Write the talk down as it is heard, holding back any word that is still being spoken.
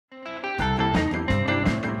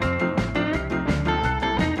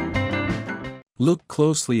Look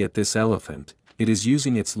closely at this elephant, it is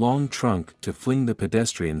using its long trunk to fling the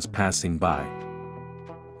pedestrians passing by.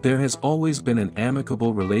 There has always been an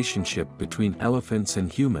amicable relationship between elephants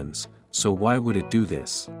and humans, so why would it do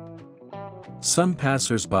this? Some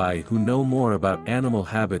passers-by who know more about animal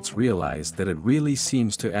habits realize that it really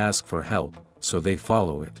seems to ask for help, so they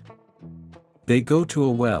follow it. They go to a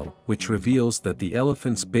well, which reveals that the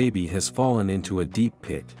elephant's baby has fallen into a deep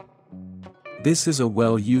pit. This is a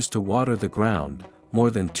well used to water the ground,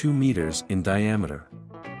 more than 2 meters in diameter.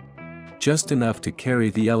 Just enough to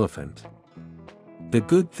carry the elephant. The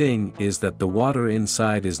good thing is that the water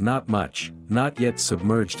inside is not much, not yet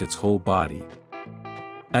submerged its whole body.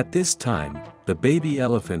 At this time, the baby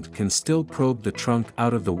elephant can still probe the trunk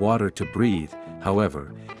out of the water to breathe,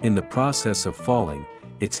 however, in the process of falling,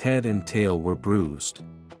 its head and tail were bruised.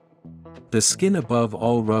 The skin above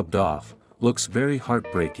all rubbed off, looks very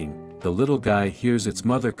heartbreaking. The little guy hears its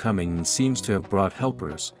mother coming and seems to have brought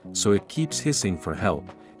helpers, so it keeps hissing for help,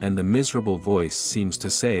 and the miserable voice seems to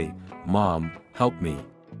say, "Mom, help me."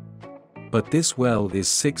 But this well is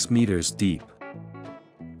 6 meters deep.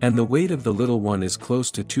 And the weight of the little one is close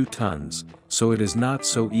to 2 tons, so it is not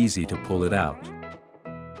so easy to pull it out.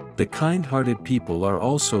 The kind-hearted people are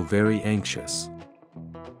also very anxious.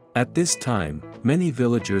 At this time, many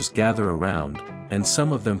villagers gather around, and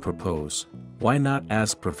some of them propose, why not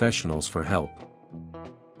ask professionals for help?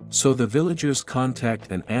 So the villagers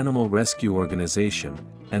contact an animal rescue organization,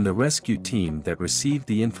 and the rescue team that received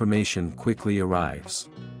the information quickly arrives.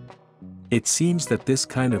 It seems that this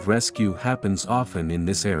kind of rescue happens often in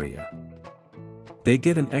this area. They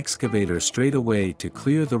get an excavator straight away to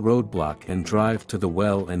clear the roadblock and drive to the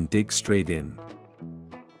well and dig straight in.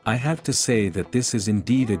 I have to say that this is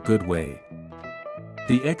indeed a good way.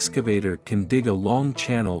 The excavator can dig a long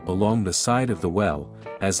channel along the side of the well,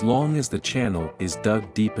 as long as the channel is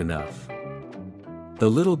dug deep enough. The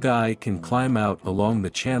little guy can climb out along the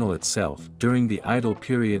channel itself. During the idle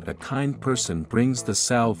period, a kind person brings the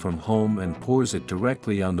salve from home and pours it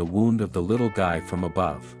directly on the wound of the little guy from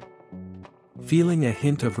above. Feeling a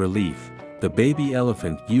hint of relief, the baby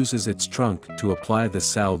elephant uses its trunk to apply the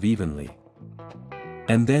salve evenly.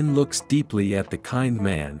 And then looks deeply at the kind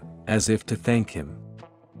man, as if to thank him.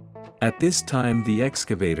 At this time the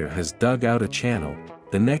excavator has dug out a channel.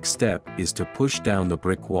 The next step is to push down the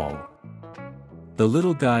brick wall. The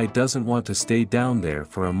little guy doesn't want to stay down there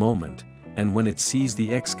for a moment, and when it sees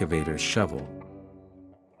the excavator's shovel,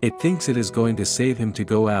 it thinks it is going to save him to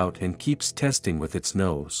go out and keeps testing with its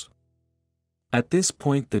nose. At this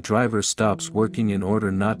point the driver stops working in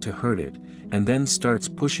order not to hurt it, and then starts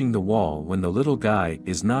pushing the wall. When the little guy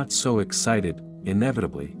is not so excited,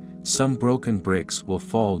 inevitably, some broken bricks will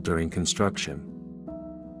fall during construction.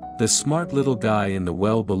 The smart little guy in the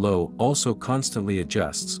well below also constantly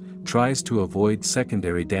adjusts, tries to avoid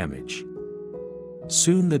secondary damage.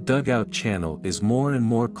 Soon the dugout channel is more and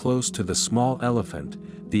more close to the small elephant.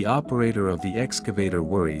 The operator of the excavator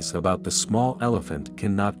worries about the small elephant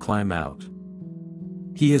cannot climb out.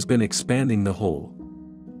 He has been expanding the hole.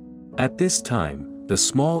 At this time, the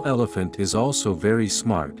small elephant is also very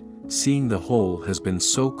smart. Seeing the hole has been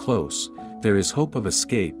so close, there is hope of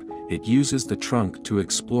escape. It uses the trunk to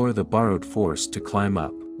explore the borrowed force to climb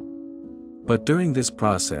up. But during this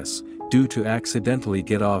process, due to accidentally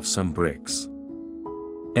get off some bricks,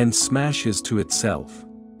 and smashes to itself.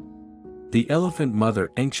 The elephant mother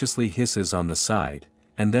anxiously hisses on the side,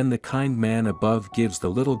 and then the kind man above gives the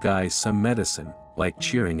little guy some medicine, like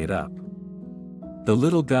cheering it up. The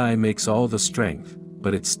little guy makes all the strength,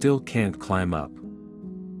 but it still can't climb up.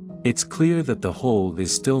 It's clear that the hole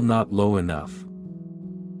is still not low enough.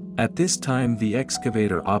 At this time the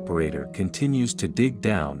excavator operator continues to dig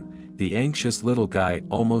down. The anxious little guy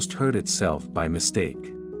almost hurt itself by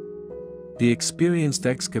mistake. The experienced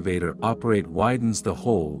excavator operator widens the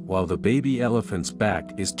hole while the baby elephant's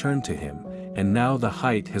back is turned to him, and now the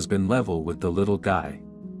height has been level with the little guy.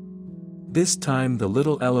 This time the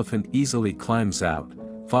little elephant easily climbs out,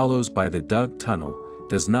 follows by the dug tunnel,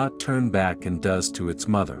 does not turn back and does to its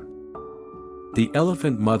mother. The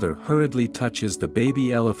elephant mother hurriedly touches the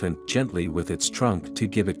baby elephant gently with its trunk to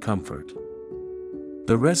give it comfort.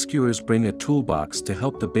 The rescuers bring a toolbox to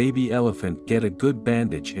help the baby elephant get a good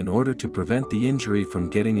bandage in order to prevent the injury from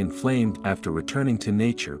getting inflamed. After returning to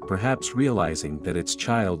nature, perhaps realizing that its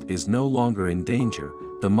child is no longer in danger,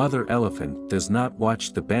 the mother elephant does not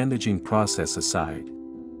watch the bandaging process aside,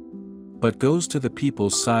 but goes to the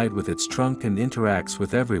people's side with its trunk and interacts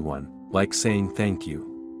with everyone, like saying thank you.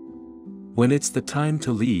 When it's the time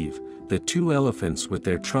to leave, the 2 elephants with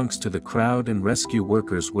their trunks to the crowd and rescue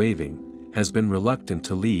workers waving, has been reluctant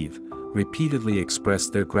to leave, repeatedly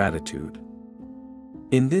expressed their gratitude.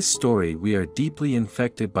 In this story we are deeply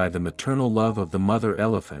infected by the maternal love of the mother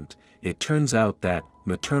elephant. It turns out that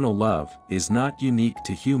maternal love is not unique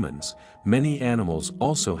to humans, many animals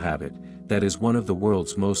also have it. That is one of the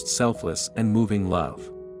world's most selfless and moving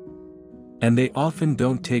love. And they often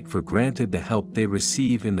don't take for granted the help they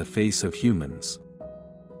receive in the face of humans.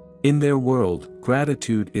 In their world,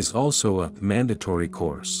 gratitude is also a mandatory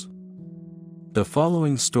course. The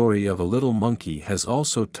following story of a little monkey has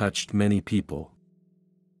also touched many people.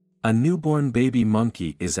 A newborn baby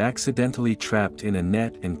monkey is accidentally trapped in a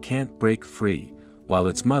net and can't break free, while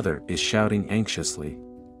its mother is shouting anxiously.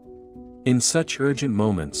 In such urgent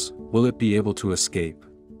moments, will it be able to escape?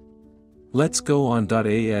 Let's go on.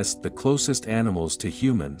 As the closest animals to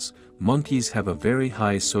humans, monkeys have a very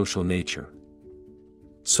high social nature.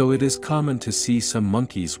 So it is common to see some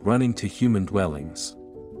monkeys running to human dwellings.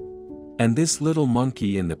 And this little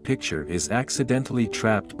monkey in the picture is accidentally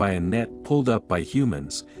trapped by a net pulled up by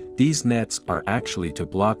humans. These nets are actually to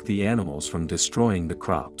block the animals from destroying the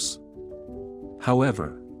crops.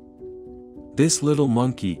 However, this little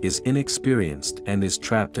monkey is inexperienced and is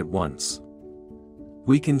trapped at once.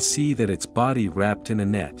 We can see that its body wrapped in a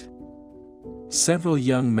net. Several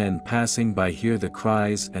young men passing by hear the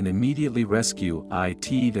cries and immediately rescue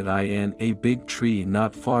it. In a big tree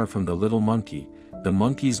not far from the little monkey, the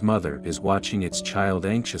monkey's mother is watching its child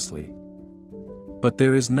anxiously. But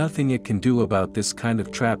there is nothing it can do about this kind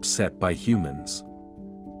of trap set by humans.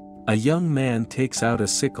 A young man takes out a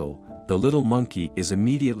sickle. The little monkey is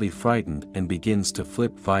immediately frightened and begins to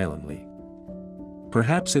flip violently.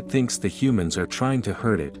 Perhaps it thinks the humans are trying to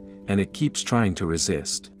hurt it, and it keeps trying to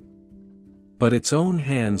resist. But its own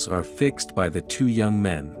hands are fixed by the two young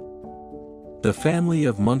men. The family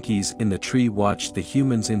of monkeys in the tree watch the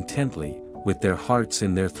humans intently, with their hearts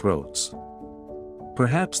in their throats.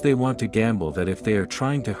 Perhaps they want to gamble that if they are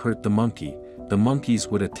trying to hurt the monkeys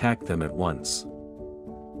would attack them at once.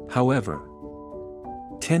 However,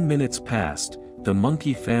 10 minutes passed. The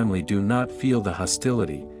monkey family do not feel the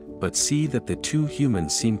hostility, but see that the two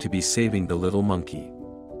humans seem to be saving the little monkey.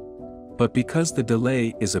 But because the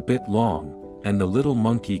delay is a bit long, and the little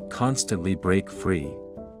monkey constantly break free,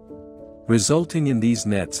 resulting in these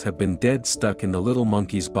nets have been dead stuck in the little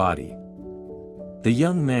monkey's body. The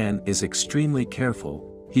young man is extremely careful.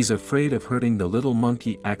 He's afraid of hurting the little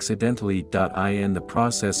monkey accidentally. In the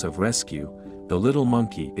process of rescue, the little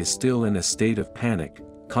monkey is still in a state of panic,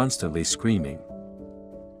 constantly screaming,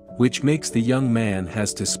 which makes the young man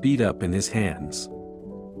has to speed up in his hands.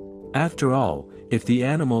 After all, if the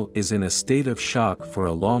animal is in a state of shock for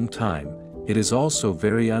a long time, it is also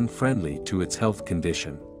very unfriendly to its health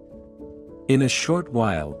condition. In a short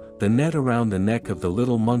while, the net around the neck of the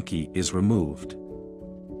little monkey is removed.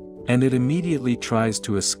 And it immediately tries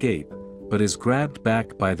to escape, but is grabbed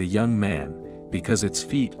back by the young man, because its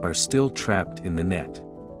feet are still trapped in the net.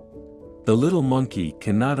 The little monkey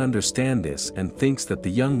cannot understand this and thinks that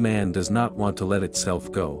the young man does not want to let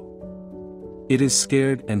itself go. It is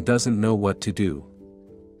scared and doesn't know what to do.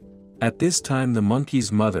 At this time the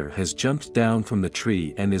monkey's mother has jumped down from the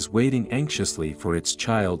tree and is waiting anxiously for its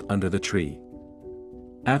child under the tree.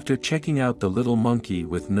 After checking out the little monkey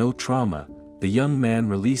with no trauma, the young man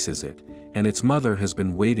releases it, and its mother has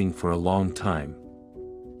been waiting for a long time.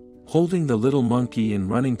 Holding the little monkey and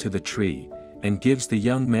running to the tree, and gives the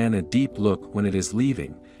young man a deep look when it is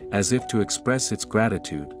leaving, as if to express its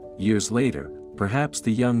gratitude. Years later, perhaps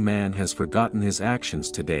the young man has forgotten his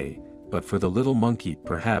actions today, but for the little monkey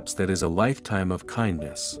perhaps that is a lifetime of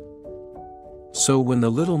kindness. So when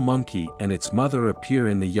the little monkey and its mother appear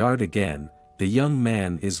in the yard again, the young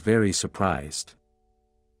man is very surprised.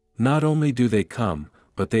 Not only do they come,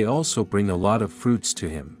 but they also bring a lot of fruits to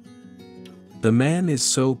him. The man is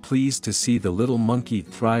so pleased to see the little monkey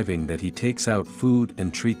thriving that he takes out food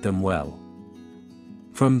and treat them well.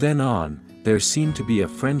 From then on, there seemed to be a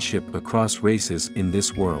friendship across races in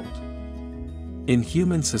this world. In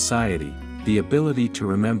human society, the ability to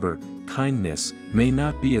remember kindness may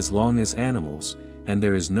not be as long as animals, and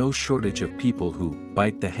there is no shortage of people who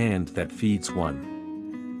bite the hand that feeds one.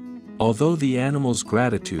 Although the animal's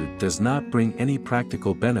gratitude does not bring any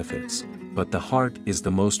practical benefits, but the heart is the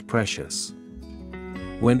most precious.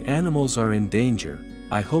 When animals are in danger,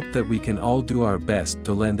 I hope that we can all do our best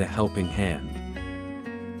to lend a helping hand.